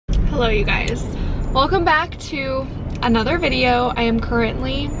Hello you guys. Welcome back to another video. I am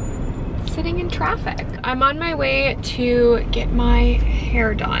currently sitting in traffic. I'm on my way to get my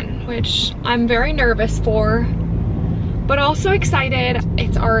hair done, which I'm very nervous for, but also excited.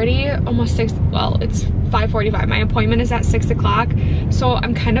 It's already almost 6, well, it's 5:45. My appointment is at 6 o'clock, so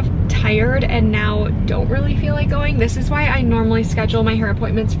I'm kind of tired and now don't really feel like going. This is why I normally schedule my hair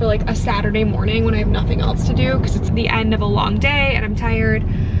appointments for like a Saturday morning when I have nothing else to do, because it's the end of a long day and I'm tired,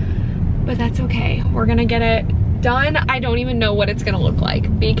 but that's okay. We're gonna get it done. I don't even know what it's gonna look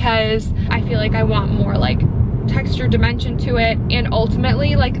like because I feel like I want more like texture dimension to it, and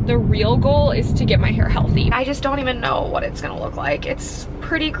ultimately like the real goal is to get my hair healthy. I just don't even know what it's gonna look like. It's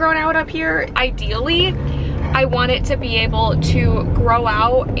pretty grown out up here. Ideally I want it to be able to grow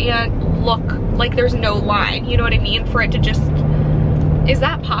out and look like there's no line, you know what I mean? For it to just, is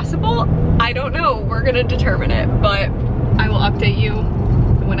that possible? I don't know. We're gonna determine it, but I will update you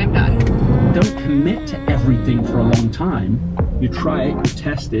when I'm done. Don't commit to everything for a long time. You try it, you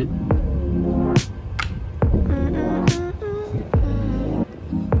test it.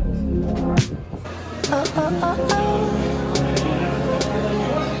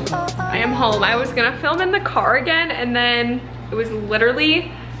 I am home. I was gonna film in the car again and then it was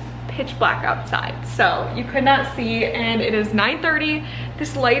literally pitch black outside, so you could not see, and it is 9:30.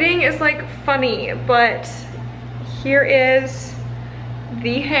 This lighting is like funny, but here is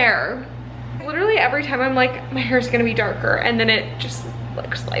the hair. Literally every time I'm like, my hair is gonna be darker, and then it just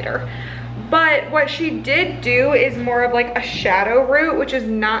looks lighter. But what she did do is more of like a shadow root, which is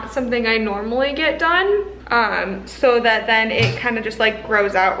not something I normally get done. So that then it kind of just like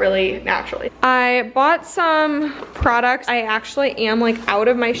grows out really naturally. I bought some products. I actually am like out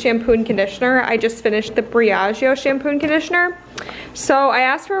of my shampoo and conditioner. I just finished the Briogeo shampoo and conditioner. So I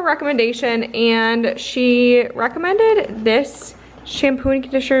asked for a recommendation and she recommended this shampoo and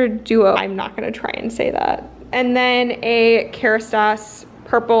conditioner duo. I'm not gonna try and say that. And then a Kerastase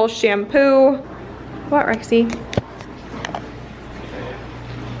purple shampoo. What, Rexy?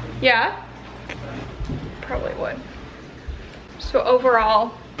 Yeah? Probably would. So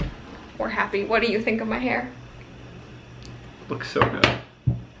overall, we're happy. What do you think of my hair? Looks so good.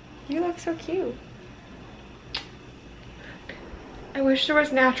 You look so cute. I wish there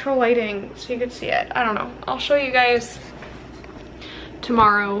was natural lighting so you could see it. I don't know. I'll show you guys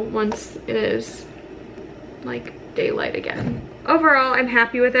tomorrow once it is like daylight again. Overall, I'm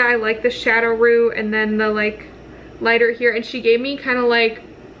happy with it. I like the shadow root and then the like lighter here, and she gave me kind of like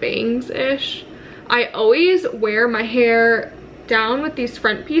bangs-ish. I always wear my hair down with these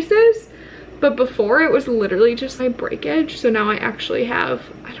front pieces, but before it was literally just my breakage. So now I actually have,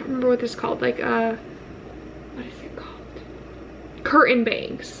 I don't remember what this is called, like what is it called? Curtain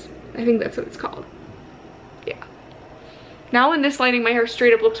bangs. I think that's what it's called. Yeah. Now in this lighting, my hair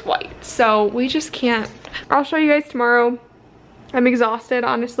straight up looks white. So we just can't. I'll show you guys tomorrow. I'm exhausted,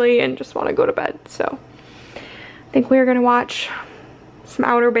 honestly, and just want to go to bed. So I think we're gonna watch some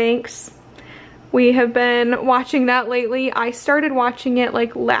Outer Banks. We have been watching that lately. I started watching it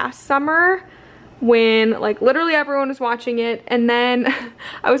like last summer when like literally everyone was watching it, and then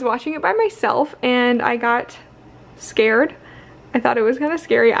I was watching it by myself and I got scared. I thought it was kind of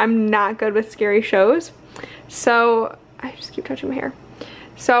scary. I'm not good with scary shows. So I just keep touching my hair.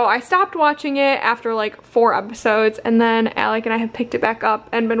 So I stopped watching it after like 4 episodes, and then Alec and I have picked it back up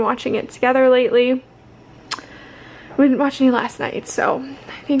and been watching it together lately. We didn't watch any last night, so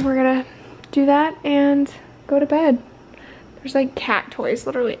I think we're gonna do that and go to bed. There's like cat toys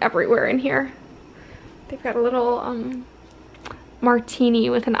literally everywhere in here. They've got a little martini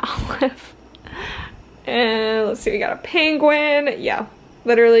with an olive. And let's see, we got a penguin. Yeah,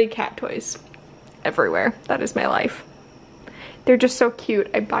 literally cat toys everywhere. That is my life. They're just so cute.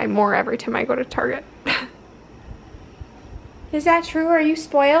 I buy more every time I go to Target. Is that true? Are you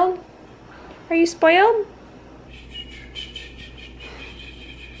spoiled? Are you spoiled?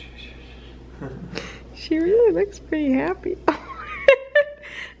 She really looks pretty happy.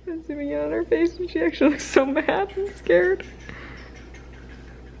 I'm zooming in on her face and she actually looks so mad and scared.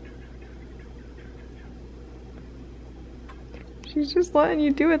 She's just letting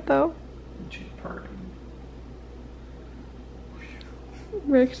you do it though. She's parking.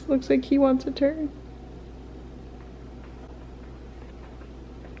 Rex looks like he wants a turn.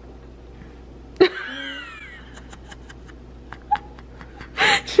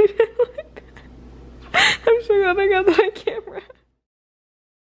 She didn't like that. I'm so glad I got that on camera.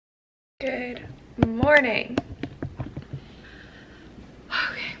 Good morning.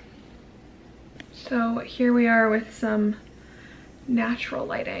 Okay. So here we are with some natural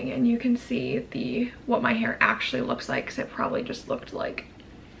lighting, and you can see what my hair actually looks like, because it probably just looked like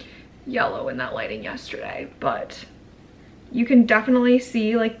yellow in that lighting yesterday, but you can definitely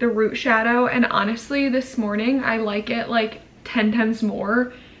see like the root shadow, and honestly this morning I like it like 10 times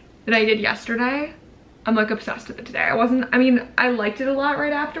more than I did yesterday. I'm like obsessed with it today. I mean, I liked it a lot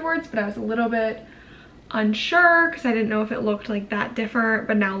right afterwards, but I was a little bit unsure because I didn't know if it looked like that different,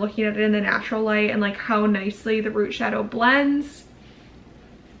 but now looking at it in the natural light and like how nicely the root shadow blends,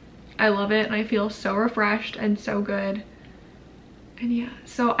 I love it and I feel so refreshed and so good. And yeah,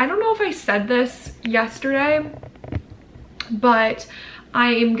 so I don't know if I said this yesterday, but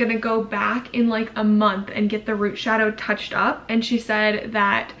I am gonna go back in like a month and get the root shadow touched up, and she said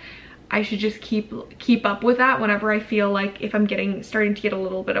that I should just keep up with that whenever I feel like if I'm starting to get a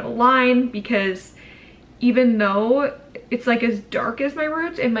little bit of a line, because even though it's like as dark as my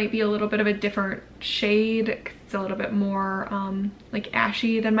roots, it might be a little bit of a different shade. It's a little bit more like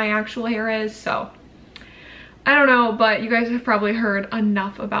ashy than my actual hair is. So I don't know, but you guys have probably heard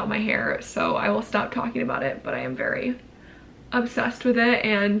enough about my hair, so I will stop talking about it. But I am very obsessed with it,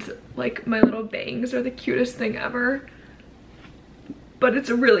 and like my little bangs are the cutest thing ever. But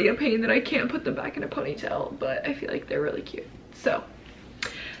it's really a pain that I can't put them back in a ponytail, but I feel like they're really cute. So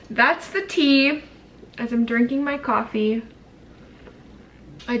that's the tea. As I'm drinking my coffee,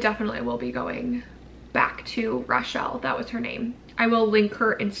 I definitely will be going back to Rochelle. That was her name. I will link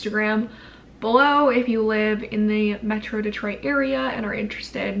her Instagram below if you live in the Metro Detroit area and are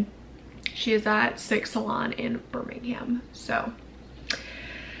interested. She is at Six Salon in Birmingham. So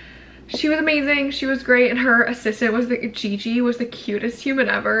she was amazing. She was great, and her assistant was Gigi was the cutest human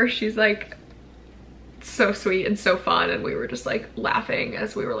ever. She's like so sweet and so fun, and we were just like laughing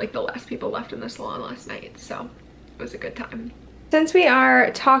as we were like the last people left in the salon last night. So it was a good time. Since we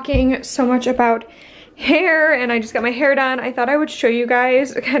are talking so much about hair and I just got my hair done, I thought I would show you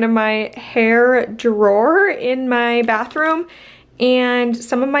guys kind of my hair drawer in my bathroom and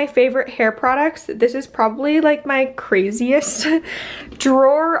some of my favorite hair products. This is probably like my craziest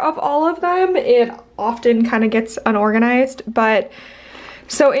drawer of all of them. It often kind of gets unorganized, but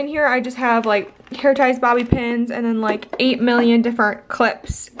so in here I just have like hair ties, bobby pins, and then like 8 million different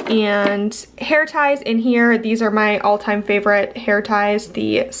clips and hair ties in here. These are my all-time favorite hair ties,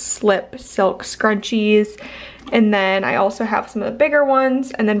 the Slip Silk Scrunchies. And then I also have some of the bigger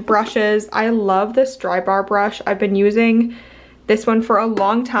ones, and then brushes. I love this dry bar brush. I've been using this one for a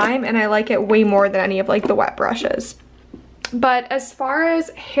long time and I like it way more than any of like the wet brushes. But as far as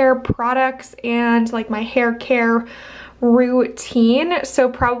hair products and like my hair care routine, so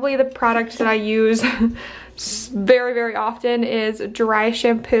probably the product that I use very, very often is dry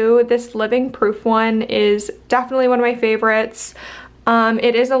shampoo. This Living Proof one is definitely one of my favorites.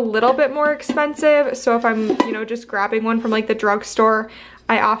 It is a little bit more expensive, so if I'm, you know, just grabbing one from like the drugstore,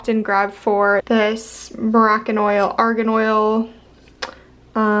 I often grab for this Moroccan oil, argan oil,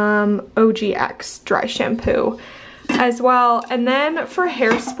 OGX dry shampoo as well. And then for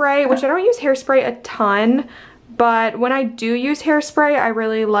hairspray, which I don't use hairspray a ton, but when I do use hairspray, I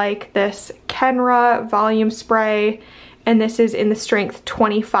really like this Kenra volume spray, and this is in the strength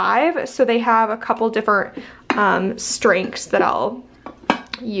 25. So they have a couple different strengths that I'll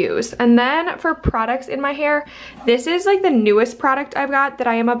use. And then for products in my hair, this is like the newest product I've got that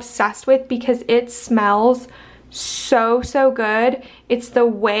I am obsessed with because it smells so good. It's the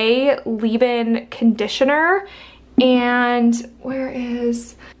Way Leave-In Conditioner, and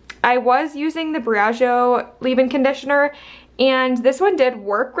I was using the Briogeo leave-in conditioner, and this one did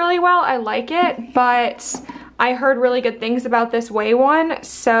work really well. I like it, but I heard really good things about this Way one,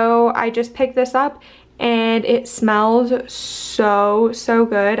 so I just picked this up and it smells so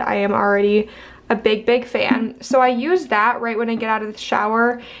good. I am already a big fan. So I use that right when I get out of the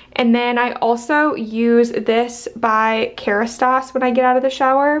shower, and then I also use this by Kerastase when I get out of the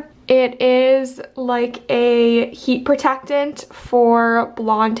shower. It is like a heat protectant for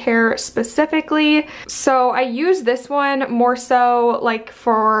blonde hair specifically. So I use this one more so like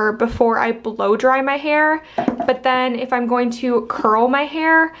for before I blow dry my hair, but then if I'm going to curl my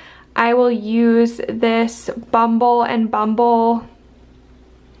hair, I will use this Bumble and Bumble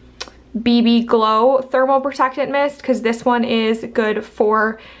BB Glow Thermal Protectant Mist, because this one is good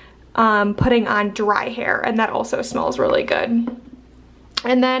for putting on dry hair, and that also smells really good.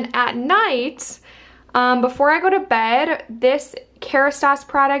 And then at night, before I go to bed, this Kerastase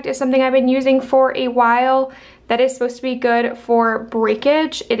product is something I've been using for a while that is supposed to be good for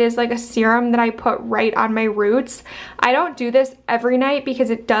breakage. It is like a serum that I put right on my roots. I don't do this every night because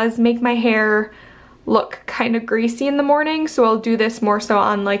it does make my hair look kind of greasy in the morning, so I'll do this more so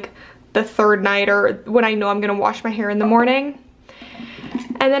on like the third night or when I know I'm gonna wash my hair in the morning.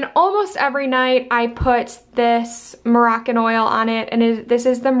 And then almost every night I put this Moroccan oil on it, and this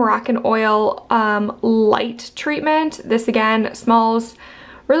is the Moroccan oil light treatment. This again smells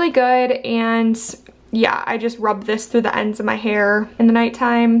really good, and yeah, I just rub this through the ends of my hair in the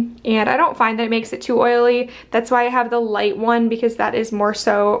nighttime, and I don't find that it makes it too oily. That's why I have the light one, because that is more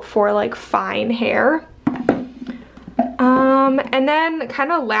so for like fine hair. And then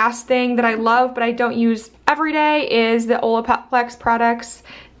kind of last thing that I love but I don't use every day is the Olaplex products.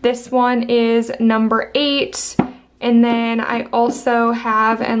 This one is number 8, and then I also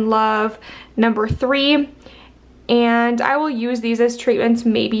have and love number 3. And I will use these as treatments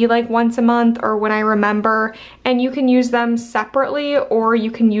maybe like once a month or when I remember, and you can use them separately or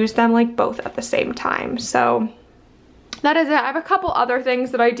you can use them like both at the same time. So that is it. I have a couple other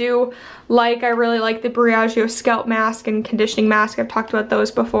things that I do like. I really like the Briogeo scalp mask and conditioning mask. I've talked about those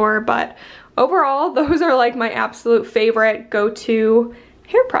before, but overall those are like my absolute favorite go-to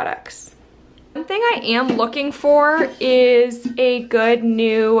hair products. One thing I am looking for is a good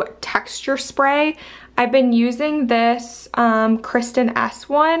new texture spray. I've been using this Kristen S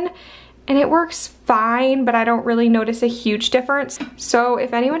one, and it works fine, but I don't really notice a huge difference. So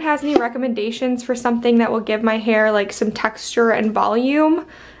if anyone has any recommendations for something that will give my hair like some texture and volume,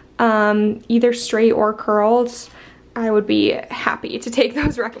 either straight or curls, I would be happy to take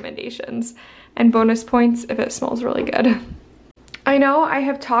those recommendations. And bonus points if it smells really good. I know I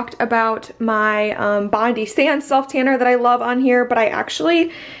have talked about my Bondi Sand self tanner that I love on here, but I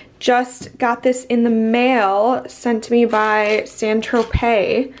actually just got this in the mail, sent to me by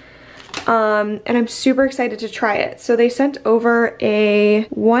Saint-Tropez, and I'm super excited to try it. So they sent over a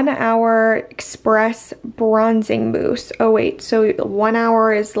 1-hour express bronzing mousse. Oh wait, so 1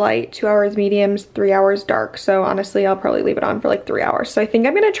 hour is light, 2 hours mediums, 3 hours dark. So honestly, I'll probably leave it on for like 3 hours. So I think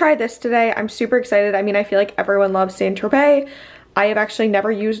I'm gonna try this today. I'm super excited. I mean, I feel like everyone loves Saint-Tropez. I have actually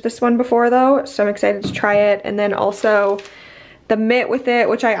never used this one before though, so I'm excited to try it. And then also the mitt with it,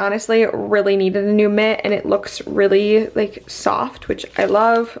 which I honestly really needed a new mitt, and it looks really like soft, which I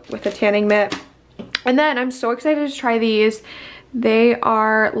love with a tanning mitt. And then I'm so excited to try these. They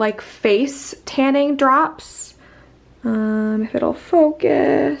are like face tanning drops. If it'll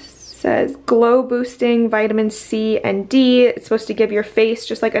focus, says glow boosting vitamin C and D. It's supposed to give your face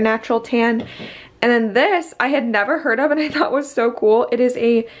just like a natural tan. And then this I had never heard of and I thought was so cool. It is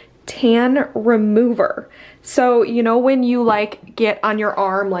a tan remover. So you know when you like get on your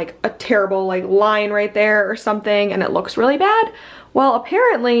arm like a terrible like line right there or something and it looks really bad? Well,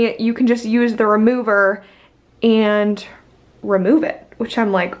 apparently you can just use the remover and remove it, which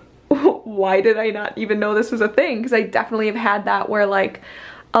I'm like, why did I not even know this was a thing? Because I definitely have had that where like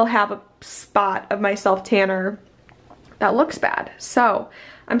I'll have a spot of my self tanner that looks bad. So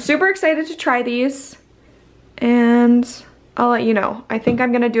I'm super excited to try these, and I'll let you know. I think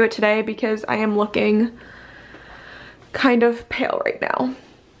I'm gonna do it today because I am looking kind of pale right now.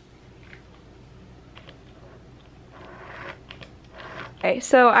 Okay,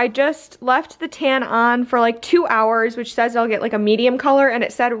 so I just left the tan on for like 2 hours, which says I'll get like a medium color, and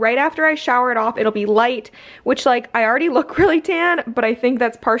it said right after I shower it off it'll be light, which like I already look really tan, but I think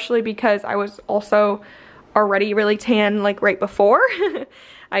that's partially because I was also already really tan like right before.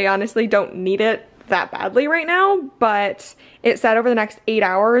 I honestly don't need it that badly right now, but it said over the next 8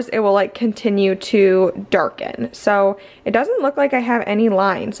 hours it will like continue to darken. So it doesn't look like I have any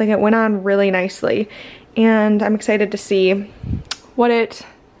lines. Like it went on really nicely, and I'm excited to see what it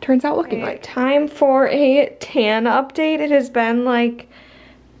turns out looking like. Time for a tan update. It has been like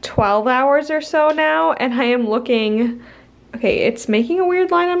 12 hours or so now, and I am looking, okay, it's making a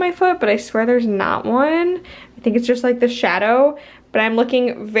weird line on my foot, but I swear there's not one. I think it's just like the shadow, but I'm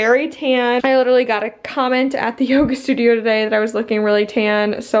looking very tan. I literally got a comment at the yoga studio today that I was looking really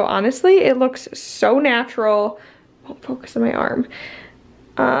tan. So honestly, it looks so natural. Won't focus on my arm.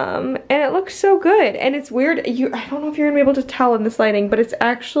 And it looks so good. And it's weird, I don't know if you're gonna be able to tell in this lighting, but it's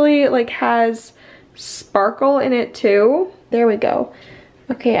actually like has sparkle in it too. There we go.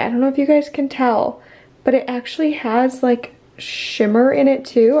 Okay, I don't know if you guys can tell, but it actually has like shimmer in it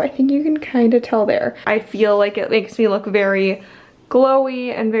too. I think you can kind of tell there. I feel like it makes me look very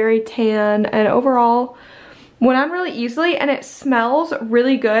glowy and very tan, and overall went on really easily, and it smells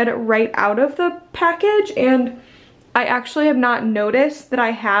really good right out of the package. And I actually have not noticed that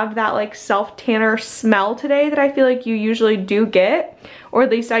I have that like self tanner smell today that I feel like you usually do get, or at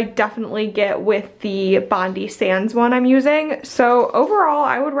least I definitely get with the Bondi Sands one I'm using. So overall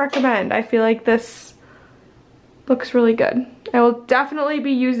I would recommend. I feel like this looks really good. I will definitely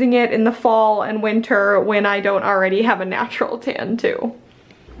be using it in the fall and winter when I don't already have a natural tan too.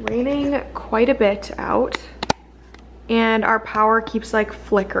 Raining quite a bit out, and our power keeps like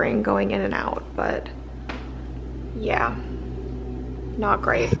flickering going in and out, but yeah, not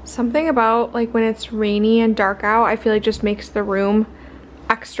great. Something about like when it's rainy and dark out, I feel like just makes the room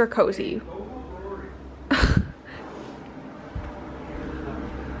extra cozy.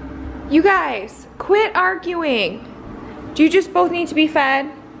 You guys, quit arguing. Do you just both need to be fed?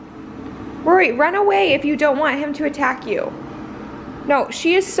 Rory, run away if you don't want him to attack you. No,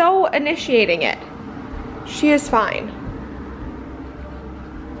 she is so initiating it. She is fine.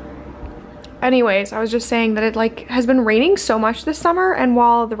 Anyways, I was just saying that it like has been raining so much this summer, and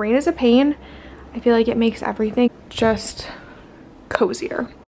while the rain is a pain, I feel like it makes everything just cozier.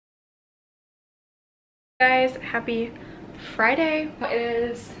 Guys, happy Friday. It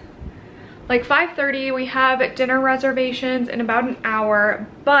is like 5:30. We have dinner reservations in about an hour,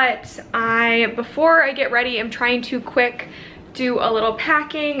 but before I get ready, I'm trying to quick do a little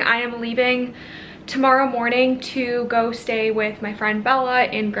packing. I am leaving tomorrow morning to go stay with my friend Bella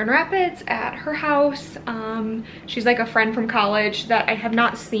in Grand Rapids at her house. She's like a friend from college that I have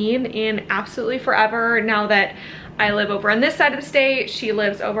not seen in absolutely forever now that I live over on this side of the state. She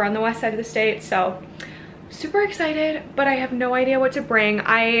lives over on the west side of the state, so super excited, but I have no idea what to bring.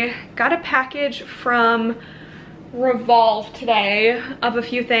 I got a package from vloggg today of a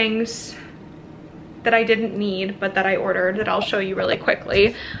few things that I didn't need but that I ordered that I'll show you really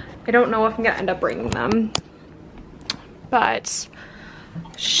quickly. I don't know if I'm gonna end up bringing them, but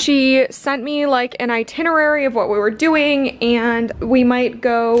she sent me like an itinerary of what we were doing, and we might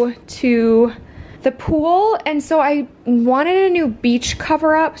go to the pool, and so I wanted a new beach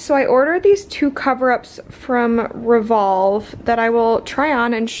cover-up, so I ordered these 2 cover-ups from vloggg that I will try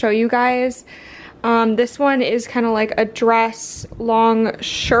on and show you guys. This one is kind of like a dress long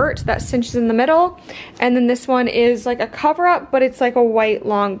shirt that cinches in the middle, and then this one is like a cover-up, but it's like a white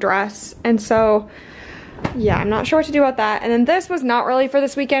long dress. And so yeah, I'm not sure what to do about that. And then this was not really for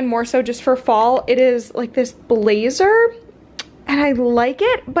this weekend, more so just for fall. It is like this blazer, and I like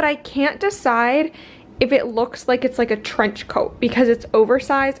it, but I can't decide if it looks like it's like a trench coat because it's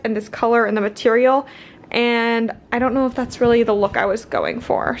oversized and this color and the material, and I don't know if that's really the look I was going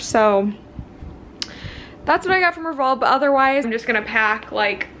for. So that's what I got from vloggg, but otherwise I'm just gonna pack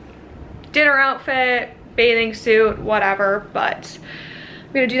like dinner outfit, bathing suit, whatever, but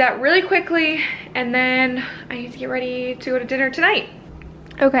I'm gonna do that really quickly, and then I need to get ready to go to dinner tonight.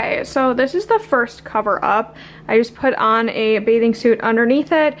 Okay, so this is the first cover up. I just put on a bathing suit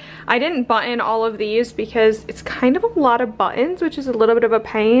underneath it. I didn't button all of these because it's kind of a lot of buttons, which is a little bit of a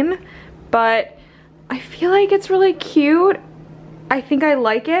pain, but I feel like it's really cute. I think I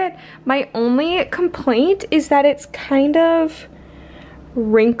like it. My only complaint is that it's kind of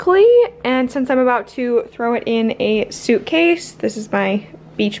wrinkly, and since I'm about to throw it in a suitcase, this is my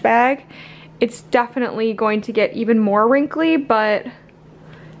beach bag, it's definitely going to get even more wrinkly, but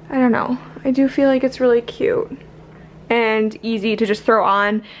I don't know. I do feel like it's really cute and easy to just throw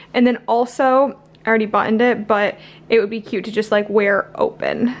on. And then also, I already buttoned it, but it would be cute to just like wear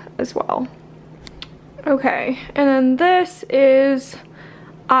open as well. Okay, and then this is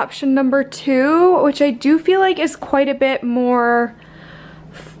option number 2, which I do feel like is quite a bit more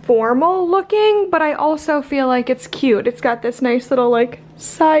formal looking, but I also feel like it's cute. It's got this nice little like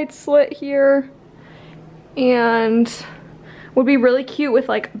side slit here, and would be really cute with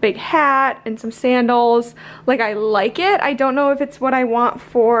like a big hat and some sandals. Like, I like it. I don't know if it's what I want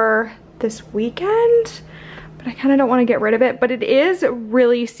for this weekend, but I kind of don't want to get rid of it. But it is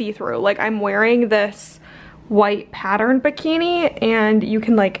really see-through. Like, I'm wearing this white pattern bikini and you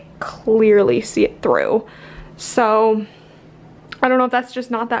can like clearly see it through. So I don't know if that's just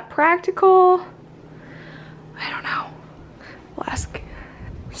not that practical. I don't know. We'll ask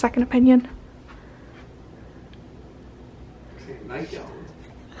second opinion.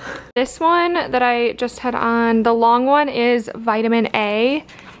 This one that I just had on, the long one, is vitamin A,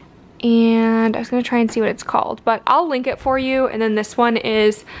 and I was gonna try and see what it's called, but I'll link it for you. And then this one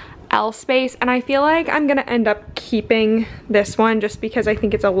is L Space, and I feel like I'm gonna end up keeping this one just because I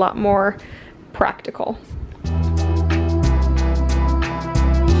think it's a lot more practical.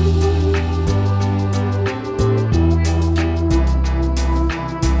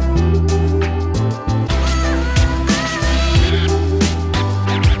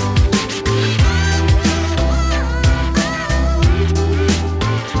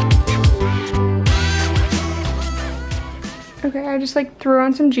 Okay, I just like threw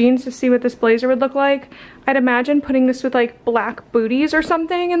on some jeans to see what this blazer would look like. I'd imagine putting this with like black booties or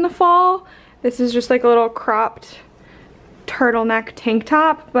something in the fall. This is just like a little cropped turtleneck tank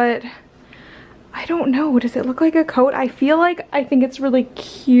top, but I don't know. Does it look like a coat? I think it's really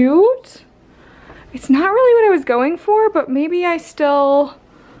cute. It's not really what I was going for, but maybe I still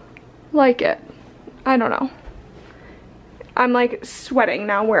like it. I don't know. I'm like sweating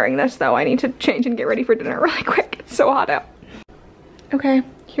now wearing this though. I need to change and get ready for dinner really quick. It's so hot out. Okay,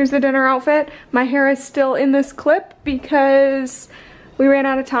 here's the dinner outfit. My hair is still in this clip because we ran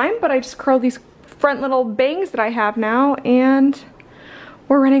out of time, but I just curled these front little bangs that I have now and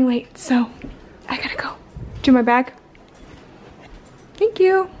we're running late, so I gotta go do my bag. Thank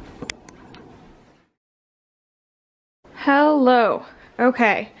you. Hello.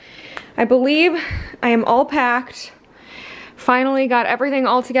 Okay, I believe I am all packed. Finally got everything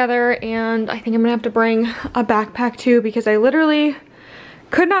all together, and I think I'm gonna have to bring a backpack too because I literally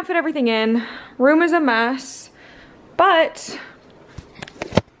could not fit everything in. Room is a mess, but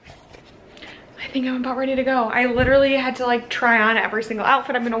I think I'm about ready to go. I literally had to like try on every single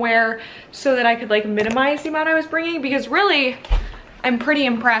outfit I'm gonna wear so that I could like minimize the amount I was bringing, because really I'm pretty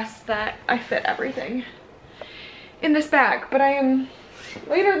impressed that I fit everything in this bag. But I am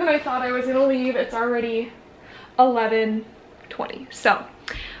later than I thought I was gonna leave. It's already 11:20, so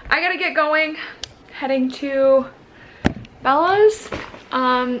I gotta get going, heading to Bella's.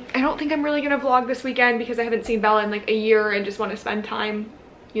 I don't think I'm really gonna vlog this weekend because I haven't seen Bella in like a year and just want to spend time,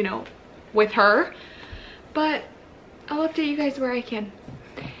 you know, with her, but I'll update you guys where I can,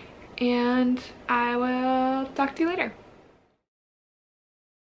 and I will talk to you later.